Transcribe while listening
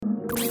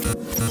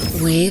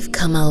We've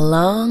come a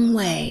long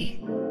way,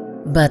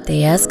 but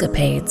the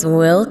escapades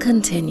will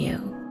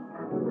continue.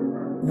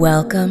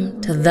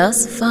 Welcome to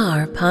Thus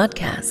Far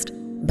Podcast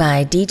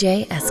by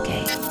DJ SK.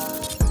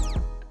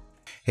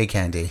 Hey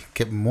Candy,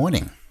 good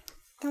morning.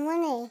 Good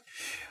morning.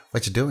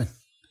 What you doing?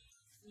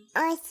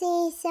 I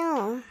see a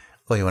song.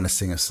 Oh, you want to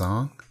sing a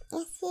song?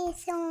 I see a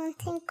song,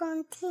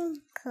 Tinkle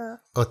Tinkle.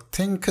 Oh,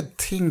 Tinkle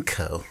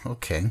Tinkle.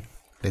 Okay,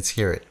 let's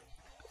hear it.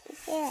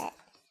 Yeah.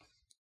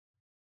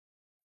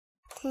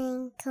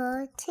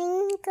 Tinkle,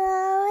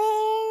 tinkle,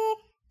 little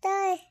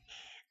star,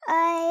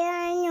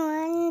 I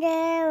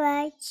wonder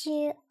what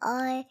you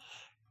are.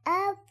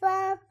 Up,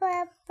 up,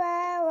 up,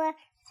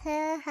 up,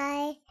 so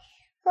high,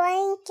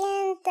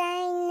 blinking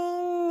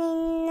diamond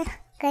in the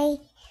sky.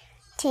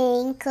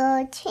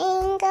 Twinkle,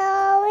 twinkle,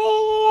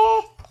 little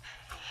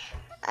star,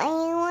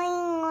 I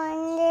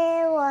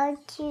wonder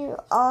what you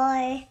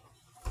are.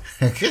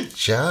 Good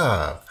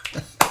job.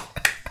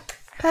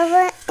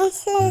 Papa,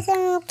 let's sing a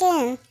song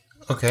again.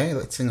 Okay,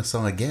 let's sing a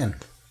song again.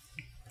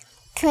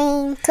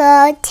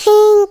 Twinkle,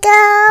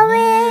 twinkle,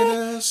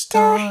 Little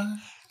star,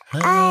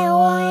 I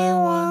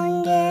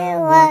wonder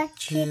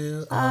what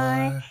you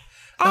are.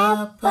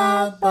 Up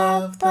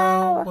above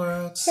the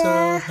world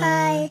so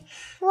high,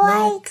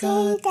 like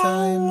a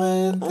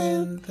diamond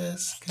in the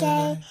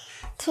sky.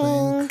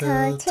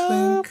 Twinkle,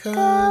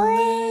 twinkle,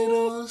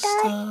 little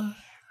star,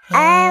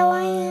 I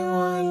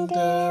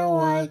wonder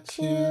what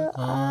you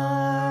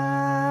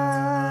are.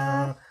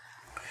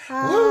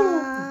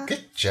 Woo!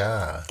 Good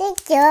job.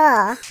 Good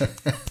job.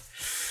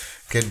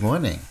 Good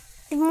morning.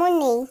 Good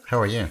morning. How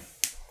are you?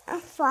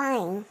 I'm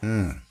fine.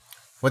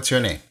 What's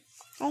your name?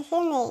 I see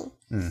me.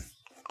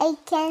 I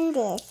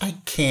Candice. I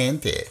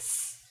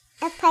Candice.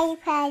 A party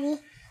party.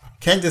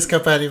 Candice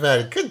Kapari.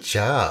 Good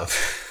job.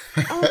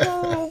 I'm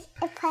doing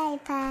a party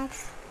party.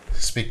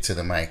 Speak to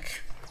the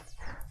mic.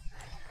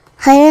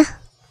 Hello.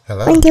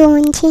 Hello? 1, 2,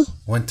 1, 2.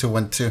 1, 2,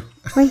 1, 2.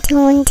 1, 2,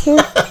 1, 2.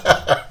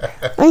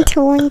 1,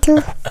 2, 1,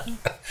 2.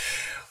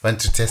 1,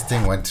 2,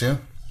 testing. 1, 2.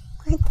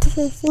 1,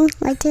 2,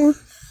 1, 2.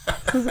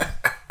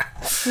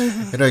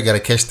 You know, you gotta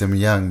catch them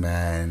young,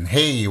 man.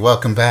 Hey,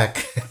 welcome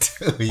back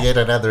to yet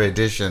another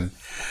edition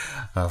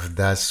of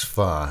Thus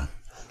Far.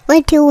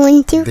 1, 2,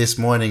 1, 2. This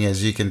morning,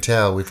 as you can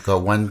tell, we've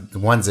got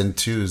ones and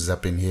twos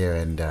up in here,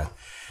 and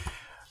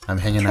I'm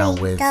hanging out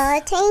with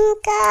my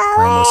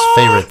most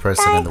favorite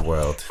person in the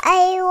world.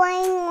 I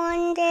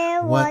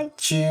wonder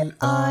what you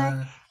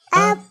are.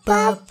 Up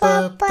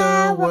above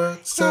the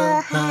world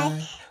so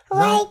high,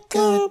 like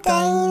a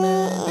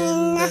diamond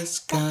in the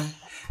sky.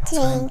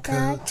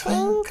 Twinkle,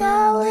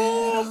 twinkle,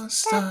 little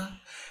star,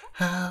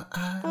 how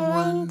I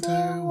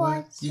wonder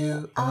what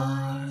you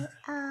are.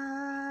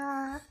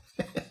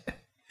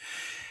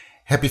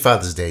 Happy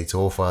Father's Day to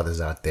all fathers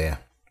out there.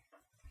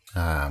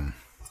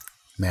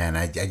 Man,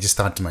 I just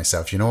thought to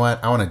myself, you know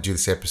what? I want to do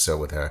this episode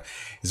with her.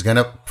 It's going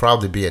to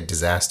probably be a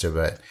disaster,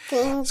 but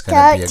it's going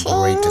to be a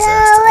great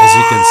disaster. As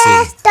you can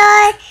see,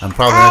 I'm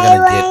probably not going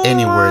to get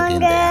any word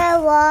in there.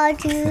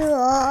 What you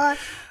are.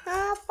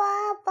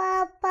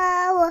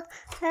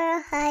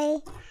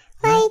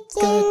 Like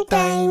a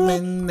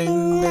Diamond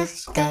in the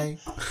sky.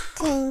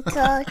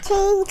 Twinkle,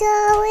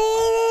 twinkle,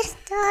 little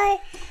star,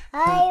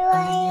 I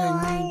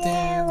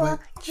wonder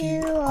what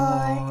you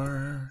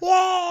are.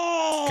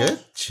 Yay! Good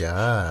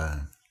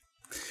job.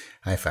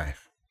 High five.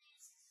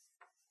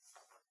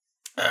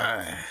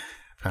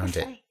 Pound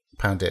it.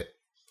 Pound it.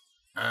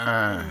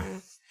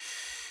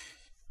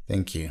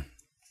 Thank you.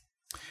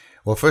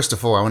 Well, first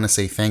of all, I want to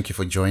say thank you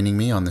for joining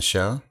me on the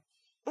show.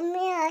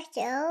 Me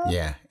also.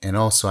 Yeah. And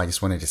also, I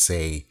just wanted to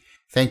say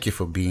thank you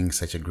for being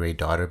such a great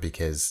daughter,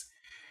 because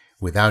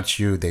without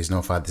you, there's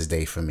no Father's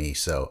Day for me.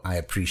 So I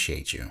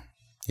appreciate you.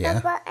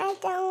 Yeah? But I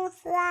don't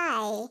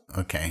fly.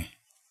 Okay.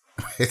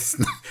 It's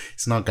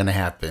not going to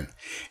happen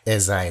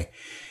as I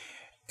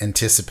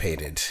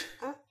anticipated.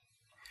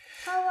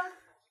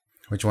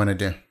 What you want to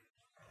do?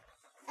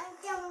 I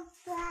don't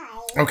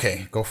fly.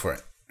 Okay, go for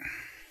it.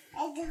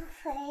 I don't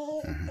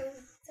fly. I don't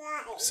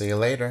fly. See you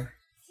later.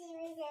 See you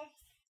later.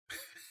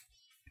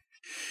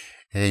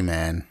 Hey,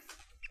 man.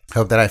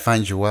 Hope that I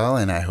find you well,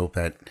 and I hope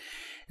that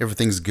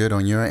everything's good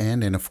on your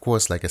end. And of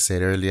course, like I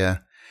said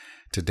earlier,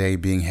 today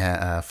being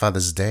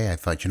Father's Day, I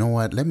thought, you know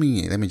what? Let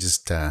me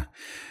just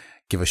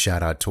give a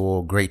shout out to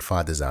all great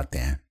fathers out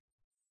there.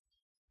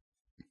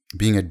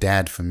 Being a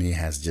dad for me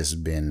has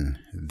just been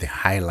the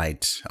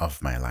highlight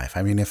of my life.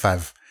 I mean, if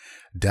I've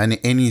done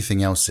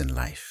anything else in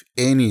life,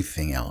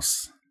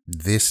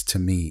 this to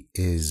me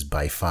is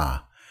by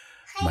far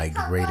my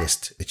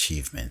greatest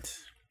achievement.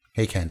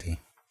 Hey, Candy.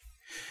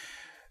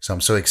 So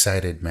I'm so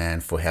excited,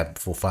 man, for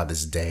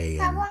Father's Day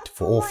and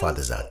for all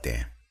fathers out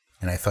there.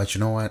 And I thought, you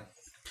know what?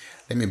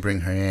 Let me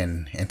bring her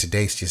in. And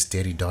today's just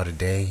Daddy-Daughter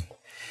Day.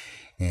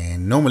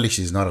 And normally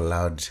she's not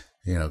allowed,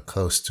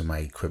 close to my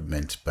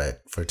equipment.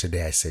 But for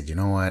today, I said, you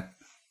know what?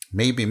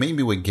 Maybe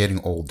we're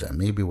getting older.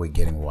 Maybe we're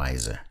getting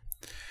wiser.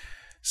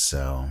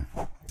 So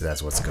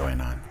that's what's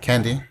going on.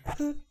 Candy,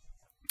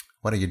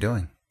 what are you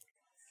doing?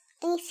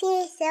 I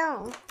see a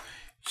song.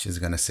 She's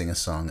gonna sing a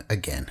song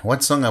again.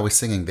 What song are we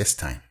singing this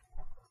time?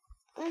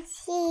 A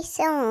sea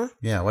song.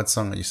 Yeah, what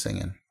song are you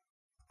singing?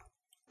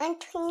 A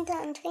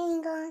twinkle,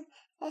 twinkle,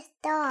 a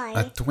star.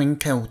 A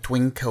twinkle,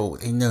 twinkle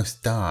in a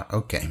star.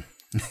 Okay.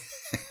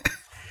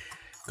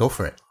 Go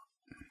for it.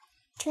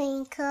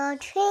 Twinkle,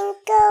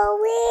 twinkle,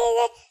 with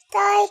a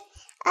star,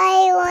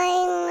 I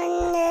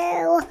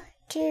wonder what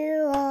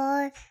you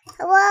are.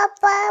 Wop,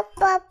 wop,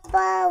 wop,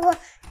 wop,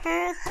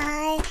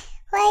 high,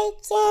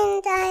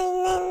 waking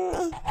down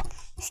in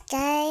the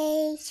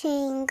sky.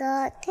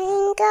 Twinkle,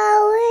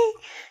 twinkle, with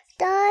a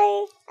star,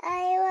 I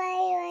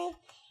wonder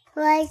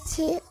what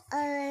you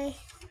are.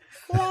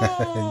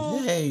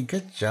 Yay! Yay,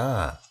 good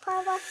job.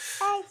 Papa,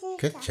 I did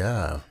Good that.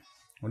 job.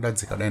 What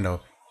does it go down?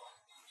 Don't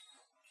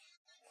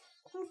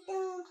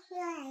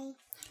play.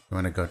 You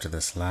want to go to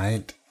the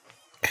slide?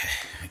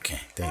 Okay,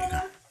 there you go.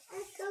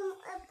 I come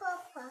a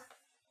papa.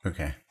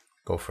 Okay,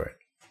 go for it.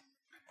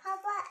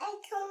 Papa, I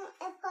come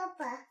a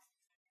papa.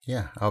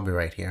 Yeah, I'll be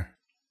right here.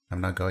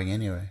 I'm not going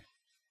anywhere.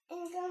 I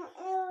come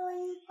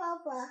a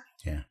papa.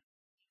 Yeah.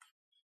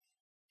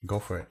 Go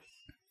for it.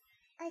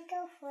 I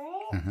go for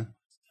it. Mm-hmm.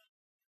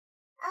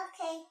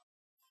 Okay.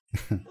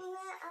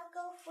 Now I'll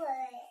go for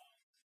it.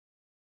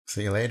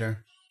 See you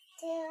later.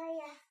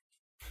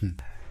 Yeah.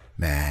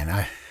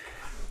 Man,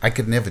 I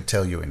could never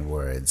tell you in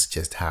words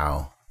just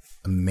how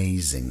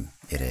amazing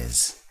it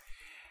is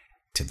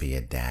to be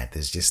a dad.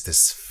 There's just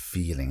this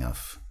feeling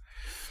of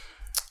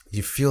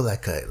you feel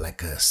like a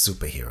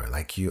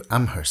superhero,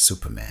 I'm her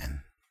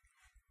Superman.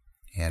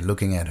 And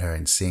looking at her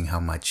and seeing how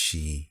much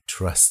she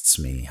trusts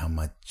me, how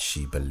much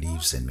she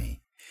believes in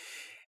me.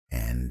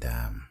 And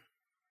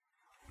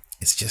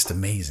it's just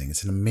amazing.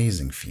 It's an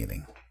amazing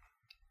feeling.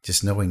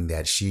 Just knowing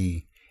that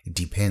she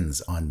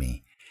depends on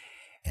me.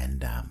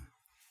 And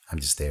I'm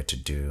just there to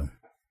do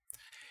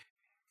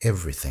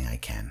everything I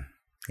can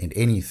and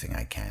anything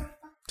I can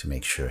to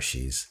make sure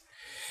she's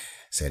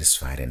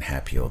satisfied and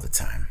happy all the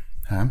time.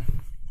 Huh?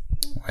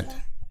 What?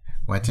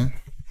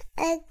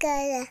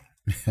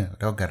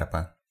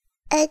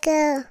 I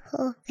gotta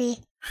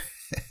hobby.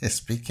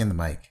 Speak in the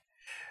mic.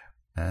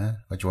 Huh?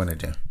 What you want to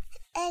do?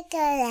 I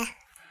gotta.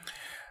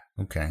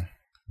 Okay.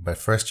 But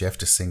first you have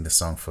to sing the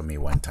song for me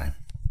one time.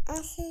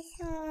 I see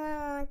some one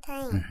more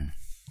time. Mm-hmm.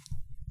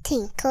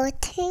 Tinkle,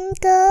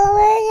 tinkle,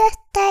 with a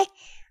star,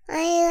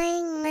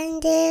 I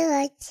wonder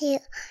what you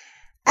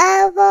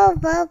are.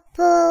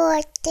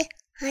 What you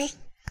are.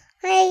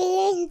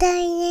 I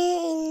down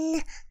in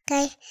the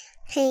sky.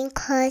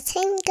 Tinkle,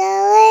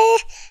 tinkle,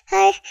 with a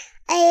star,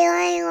 I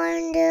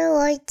wonder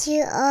what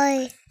you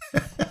are.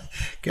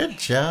 Good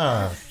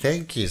job.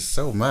 Thank you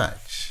so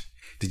much.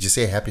 Did you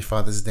say Happy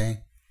Father's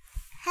Day?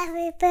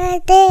 Happy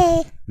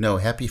birthday. No,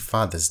 Happy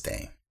Father's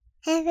Day.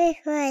 Happy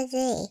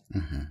birthday.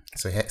 Mm-hmm.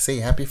 So say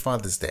Happy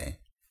Father's Day.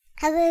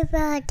 Happy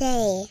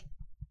birthday.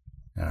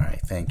 All right.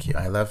 Thank you.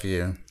 I love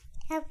you.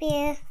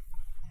 Happy.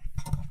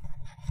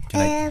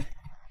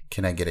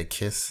 Can I get a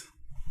kiss?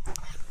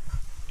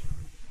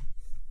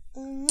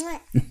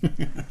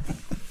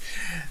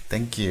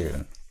 Thank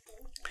you.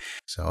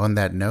 So on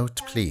that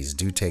note, please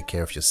do take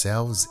care of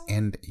yourselves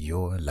and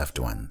your loved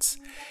ones.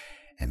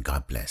 And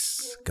God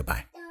bless.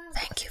 Goodbye.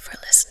 Thank you